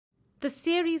The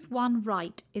Series 1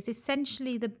 rite is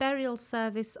essentially the burial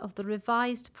service of the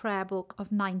Revised Prayer Book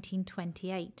of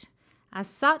 1928. As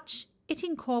such, it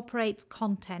incorporates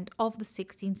content of the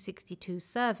 1662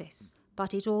 service,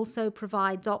 but it also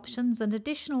provides options and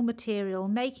additional material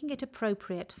making it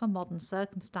appropriate for modern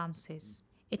circumstances.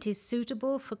 It is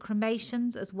suitable for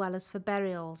cremations as well as for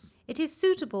burials. It is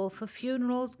suitable for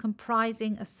funerals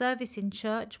comprising a service in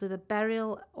church with a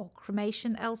burial or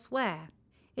cremation elsewhere.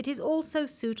 It is also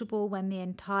suitable when the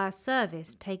entire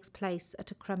service takes place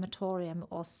at a crematorium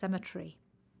or cemetery.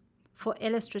 For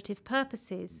illustrative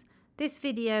purposes, this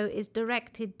video is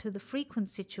directed to the frequent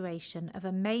situation of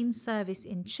a main service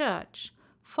in church,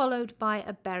 followed by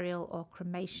a burial or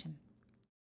cremation.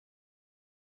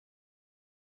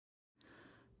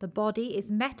 The body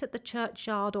is met at the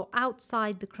churchyard or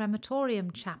outside the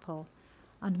crematorium chapel,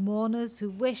 and mourners who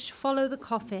wish follow the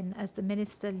coffin as the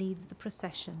minister leads the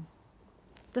procession.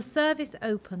 The service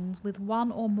opens with one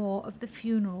or more of the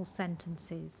funeral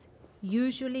sentences,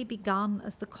 usually begun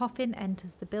as the coffin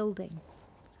enters the building.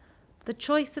 The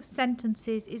choice of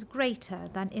sentences is greater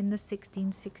than in the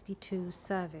 1662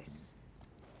 service.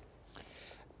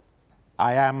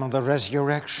 I am the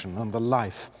resurrection and the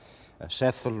life,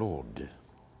 saith the Lord.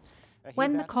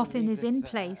 When the coffin is in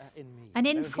place, an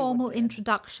informal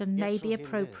introduction may be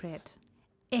appropriate.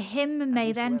 A hymn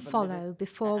may then follow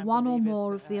before one or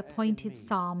more of the appointed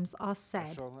psalms are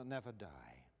said.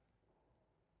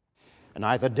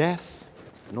 Neither death,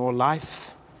 nor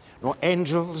life, nor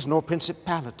angels, nor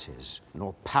principalities,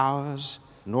 nor powers,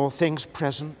 nor things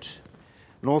present,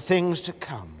 nor things to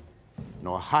come,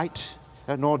 nor height,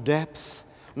 nor depth,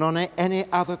 nor any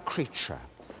other creature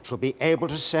shall be able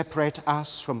to separate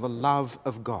us from the love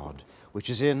of God, which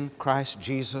is in Christ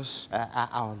Jesus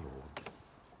our Lord.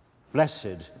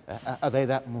 Blessed are they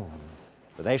that mourn,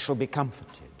 for they shall be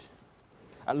comforted.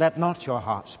 Let not your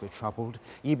hearts be troubled.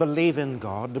 Ye believe in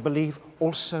God, believe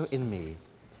also in me.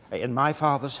 In my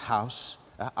Father's house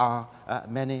are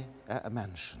many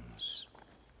mansions.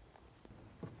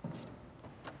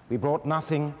 We brought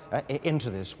nothing into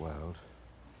this world,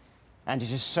 and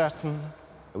it is certain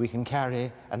we can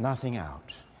carry nothing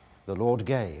out. The Lord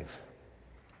gave,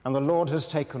 and the Lord has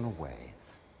taken away.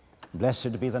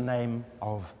 Blessed be the name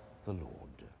of the Lord.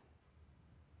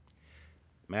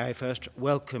 May I first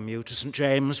welcome you to St.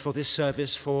 James for this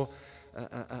service for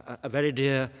a very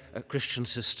dear Christian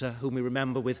sister whom we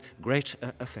remember with great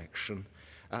affection.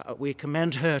 We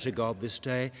commend her to God this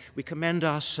day. We commend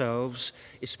ourselves,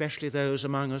 especially those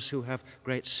among us who have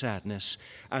great sadness,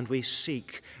 and we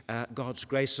seek God's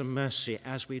grace and mercy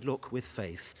as we look with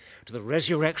faith to the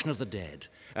resurrection of the dead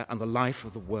and the life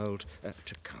of the world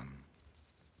to come.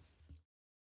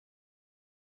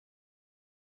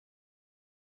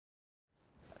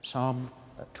 Psalm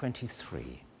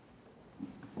 23.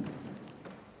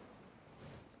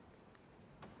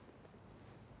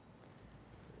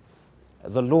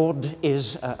 The Lord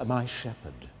is my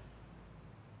shepherd.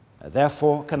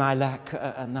 Therefore can I lack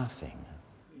nothing.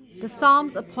 The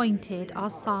Psalms appointed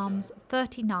are Psalms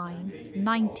 39,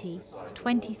 90,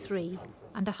 23,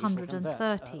 and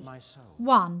 130.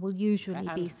 One will usually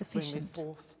be sufficient.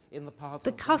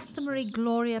 The customary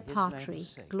Gloria Patri,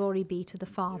 glory be to the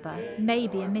Father, may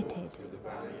be omitted.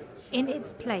 In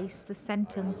its place, the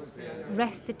sentence,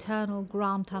 rest eternal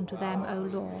grant unto them, O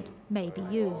Lord, may be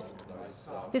used.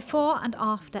 Before and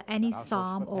after any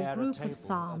psalm or group of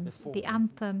psalms, the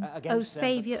anthem, O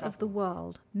Saviour of the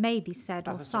world, may be said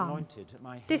or sung.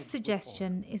 This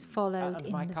suggestion is followed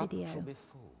in the video.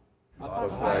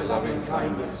 Because thy loving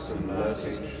kindness and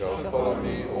mercy shall follow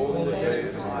me all the days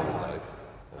of my life,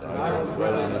 and I will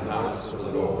dwell in the house of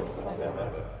the Lord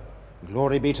forever.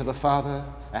 Glory be to the Father,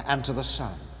 and to the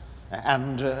Son,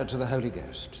 and to the Holy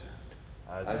Ghost.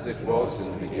 As it was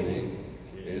in the beginning,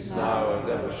 is now, and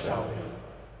ever shall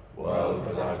be, world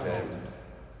without end.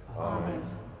 Amen.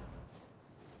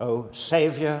 O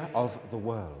Saviour of the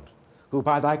world, who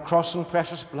by thy cross and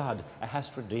precious blood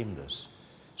hast redeemed us,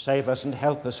 save us and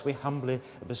help us, we humbly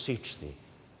beseech thee,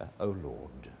 O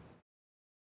Lord.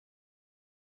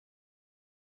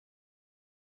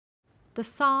 The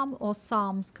psalm or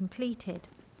psalms completed.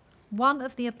 One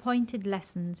of the appointed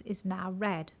lessons is now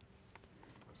read.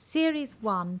 Series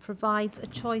 1 provides a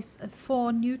choice of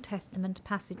 4 New Testament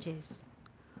passages.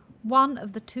 One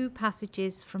of the 2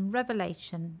 passages from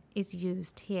Revelation is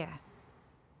used here.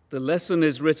 The lesson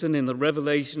is written in the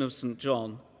Revelation of St.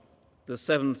 John, the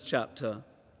 7th chapter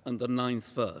and the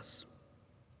 9th verse.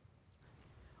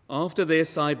 After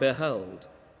this I beheld,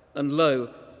 and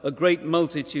lo, a great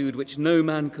multitude which no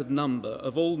man could number,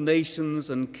 of all nations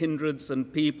and kindreds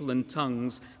and people and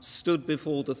tongues, stood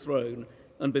before the throne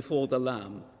and before the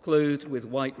Lamb, clothed with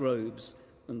white robes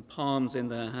and palms in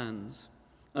their hands,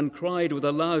 and cried with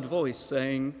a loud voice,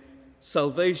 saying,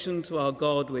 Salvation to our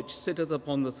God which sitteth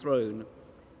upon the throne,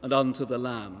 and unto the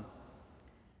Lamb.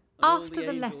 After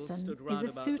the lesson is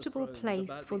a suitable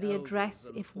place for the address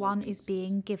if one is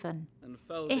being given.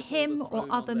 A hymn or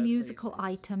other musical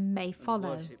item may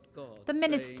follow. The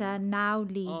minister now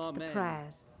leads the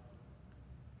prayers.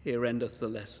 Here endeth the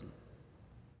lesson.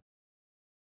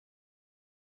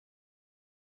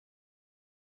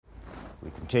 We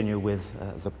continue with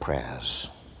the prayers.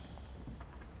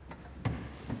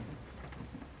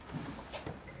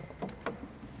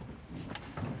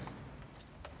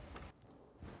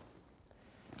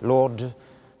 Lord,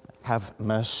 have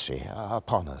mercy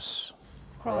upon us.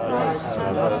 Christ,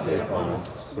 have mercy upon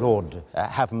us. Lord,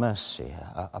 have mercy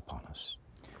upon us.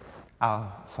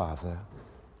 Our Father,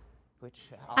 which...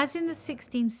 As in the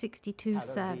 1662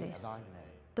 service,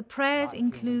 the prayers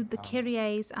include the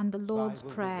Kyries and the Lord's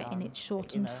Prayer in its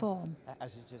shortened form.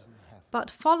 But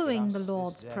following the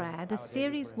Lord's Prayer, the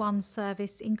Series 1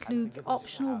 service includes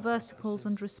optional versicles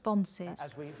and responses,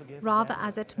 rather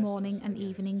as at morning and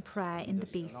evening prayer in the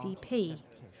BCP.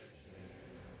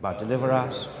 But deliver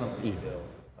us from evil.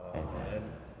 Amen.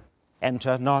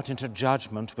 Enter not into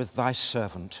judgment with thy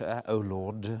servant, O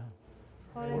Lord.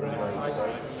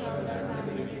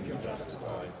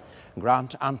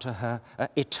 Grant unto her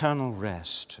eternal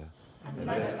rest. And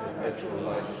let perpetual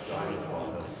light shine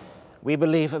upon her. We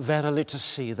believe verily to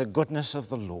see the goodness of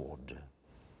the Lord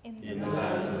In the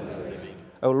land of the living.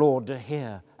 O Lord,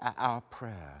 hear our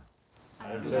prayer.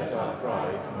 And let our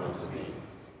cry come unto thee.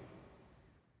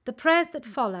 The prayers that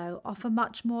follow offer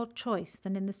much more choice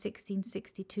than in the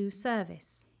 1662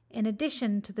 service. In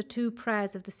addition to the 2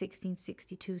 prayers of the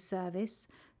 1662 service,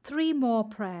 3 more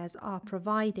prayers are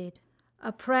provided.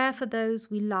 A prayer for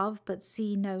those we love but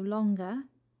see no longer,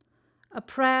 a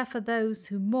prayer for those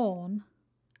who mourn,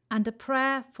 and a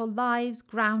prayer for lives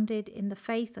grounded in the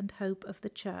faith and hope of the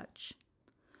Church.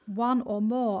 1 or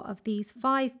more of these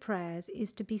 5 prayers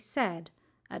is to be said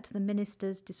at the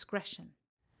minister's discretion.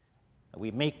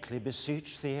 We meekly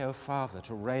beseech thee, O Father,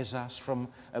 to raise us from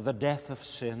the death of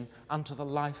sin unto the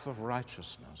life of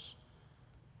righteousness,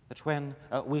 that when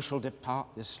we shall depart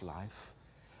this life,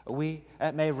 we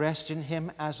may rest in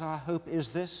him as our hope is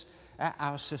this,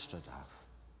 our sister doth.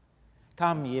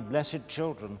 Come, ye blessed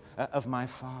children of my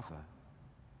Father.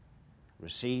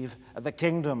 Receive the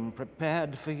kingdom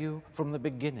prepared for you from the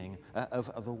beginning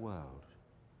of the world.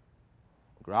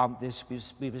 Grant this,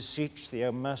 we beseech thee,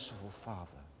 O merciful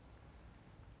Father,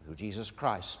 through Jesus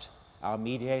Christ, our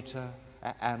mediator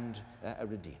and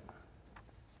Redeemer.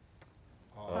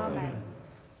 Amen.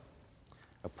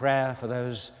 A prayer for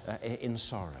those in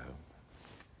sorrow.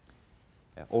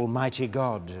 Almighty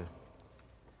God,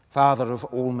 Father of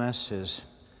all mercies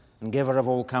and giver of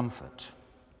all comfort,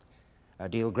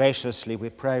 deal graciously,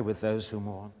 we pray, with those who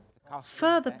mourn.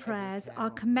 Further prayers are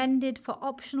commended for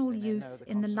optional use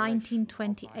in the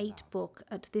 1928 book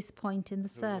at this point in the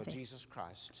service.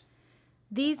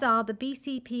 These are the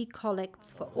BCP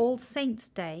collects for All Saints'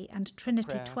 Day and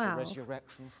Trinity 12,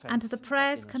 and the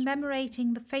prayers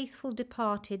commemorating the faithful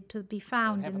departed to be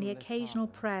found in the occasional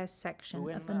prayers section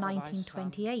of the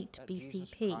 1928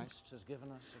 BCP.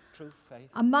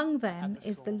 Among them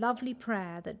is the lovely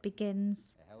prayer that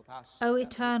begins, O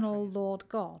eternal Lord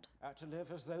God. To live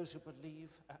as those who believe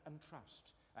and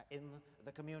trust in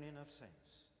the communion of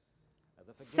saints.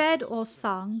 Said or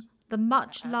sung, the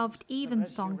much-loved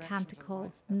evensong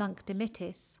canticle, Nunc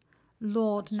Dimittis,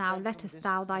 Lord, now lettest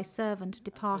thou thy servant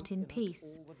depart in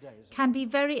peace, can be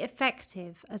very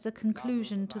effective as a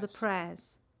conclusion to the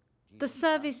prayers. The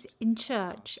service in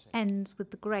church ends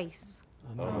with the grace.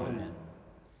 Amen.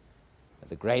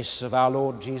 The grace of our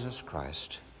Lord Jesus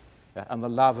Christ, and the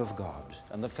love of God,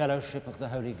 and the fellowship of the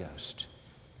Holy Ghost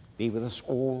be with us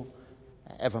all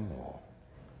evermore.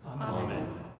 Amen.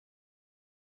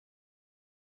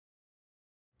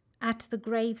 At the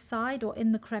graveside or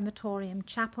in the crematorium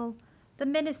chapel, the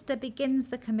minister begins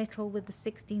the committal with the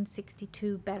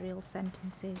 1662 burial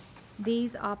sentences.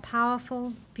 These are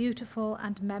powerful, beautiful,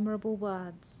 and memorable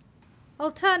words.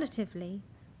 Alternatively,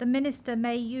 the minister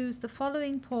may use the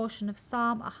following portion of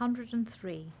Psalm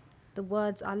 103. The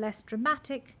words are less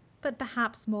dramatic, but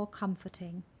perhaps more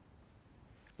comforting.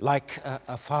 Like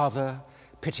a father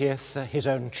pitieth his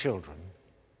own children,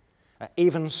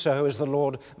 even so is the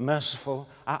Lord merciful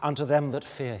unto them that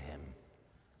fear him.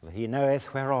 For he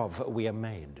knoweth whereof we are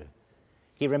made.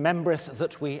 He remembereth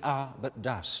that we are but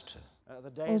dust.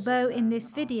 Although in this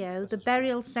video the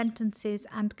burial sentences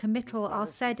and committal are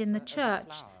said in the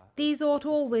church, These ought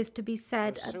always to be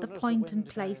said at the point and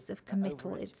place of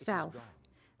committal itself.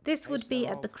 This would be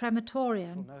at the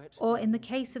crematorium, or in the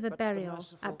case of a burial,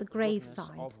 at the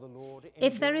graveside.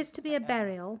 If there is to be a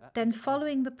burial, then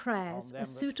following the prayers, a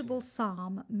suitable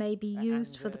psalm may be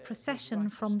used for the procession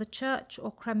from the church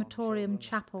or crematorium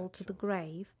chapel to the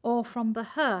grave, or from the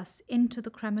hearse into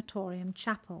the crematorium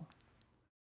chapel.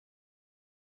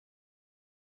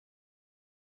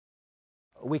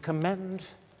 We commend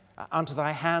unto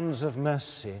thy hands of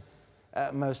mercy,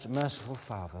 most merciful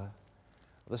Father,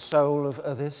 the soul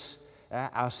of this,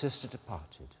 our sister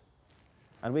departed.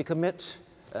 And we commit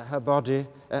her body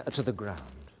to the ground,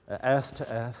 earth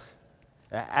to earth,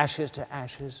 ashes to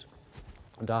ashes,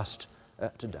 dust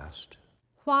to dust.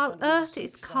 While earth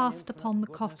is cast upon the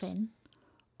coffin,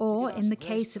 or in the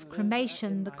case of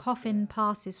cremation the coffin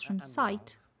passes from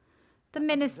sight, the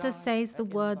minister says the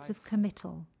words of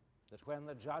committal.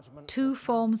 Two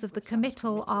forms of the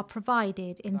committal are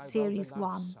provided in Series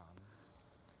 1.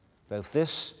 Both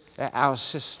this, our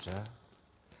sister,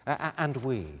 and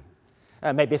we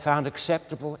may be found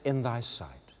acceptable in thy sight.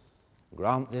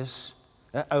 Grant this,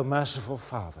 O merciful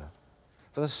Father,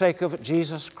 for the sake of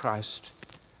Jesus Christ,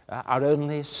 our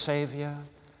only Saviour,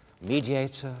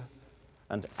 mediator,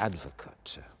 and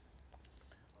advocate.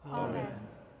 Amen.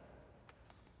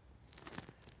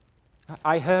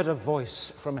 I heard a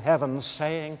voice from heaven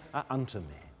saying unto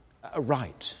me,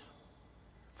 Write,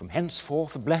 from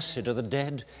henceforth blessed are the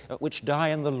dead which die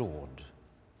in the Lord.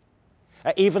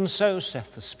 Even so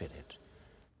saith the Spirit.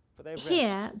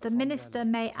 Here the minister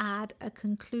may add a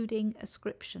concluding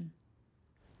ascription.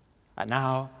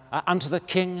 Now unto the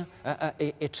King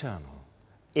eternal,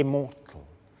 immortal,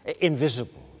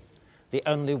 invisible, the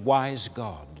only wise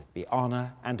God, be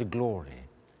honour and glory,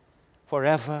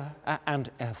 forever and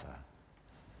ever.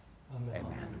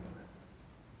 Amen.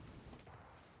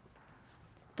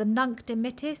 The Nunc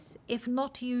Dimittis, if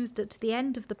not used at the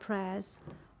end of the prayers,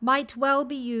 might well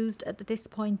be used at this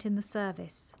point in the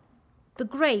service. The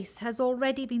grace has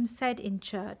already been said in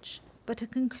church, but a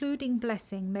concluding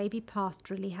blessing may be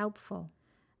pastorally helpful.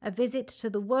 A visit to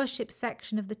the worship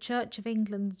section of the Church of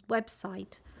England's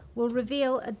website will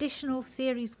reveal additional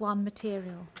Series 1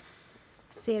 material.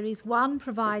 Series 1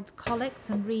 provides collects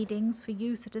and readings for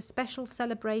use at a special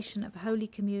celebration of Holy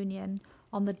Communion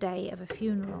on the day of a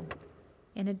funeral.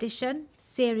 In addition,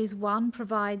 Series 1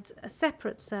 provides a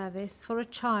separate service for a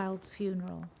child's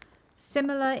funeral.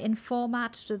 Similar in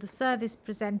format to the service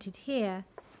presented here,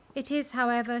 it is,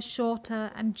 however,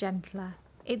 shorter and gentler.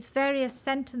 Its various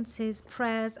sentences,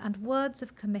 prayers, and words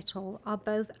of committal are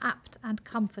both apt and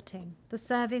comforting. The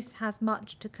service has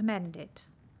much to commend it.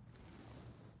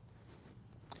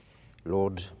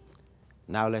 Lord,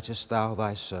 now lettest thou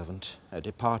thy servant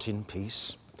depart in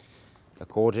peace,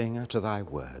 according to thy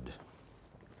word.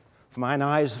 For mine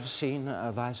eyes have seen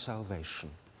thy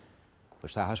salvation,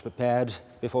 which thou hast prepared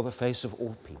before the face of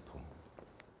all people,